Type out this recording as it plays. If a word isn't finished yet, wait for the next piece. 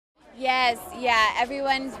Yes, yeah,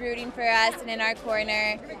 everyone's rooting for us and in our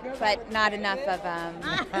corner, but not enough of them.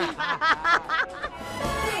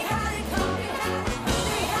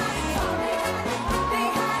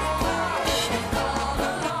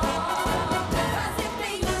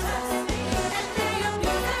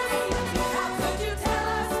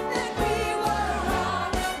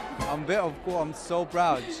 Of course, I'm so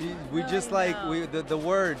proud. We just like the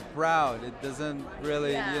word proud. It doesn't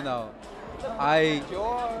really, you know. I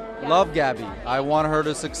love Gabby. I want her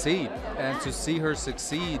to succeed, and to see her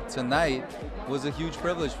succeed tonight was a huge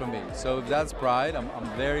privilege for me. So if that's pride, I'm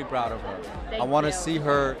very proud of her. I want to see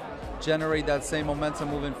her generate that same momentum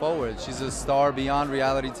moving forward. She's a star beyond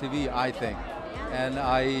reality TV, I think. And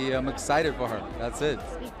I am excited for her. That's it.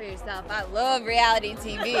 Speak for yourself. I love reality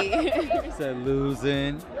TV. Said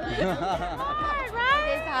losing. Hard,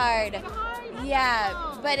 right? It is hard.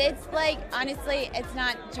 Yeah, but it's like, honestly, it's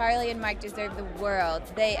not Charlie and Mark deserve the world.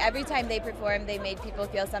 Every time they perform, they made people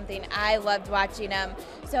feel something. I loved watching them.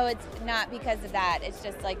 So it's not because of that. It's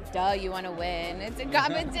just like, duh, you want to win. It's a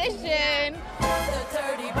competition. The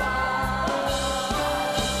dirty ball.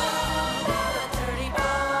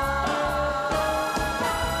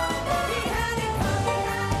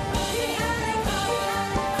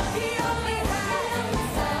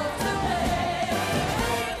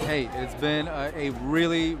 Hey, it's been a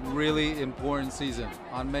really, really important season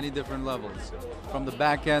on many different levels. From the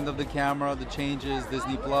back end of the camera, the changes,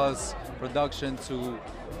 Disney Plus, production, to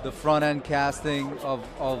the front end casting of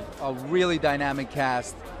a really dynamic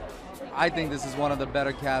cast. I think this is one of the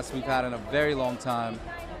better casts we've had in a very long time.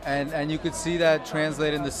 And you could see that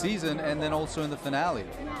translate in the season and then also in the finale.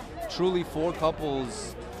 Truly 4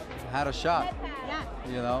 couples had a shot,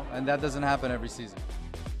 you know, and that doesn't happen every season.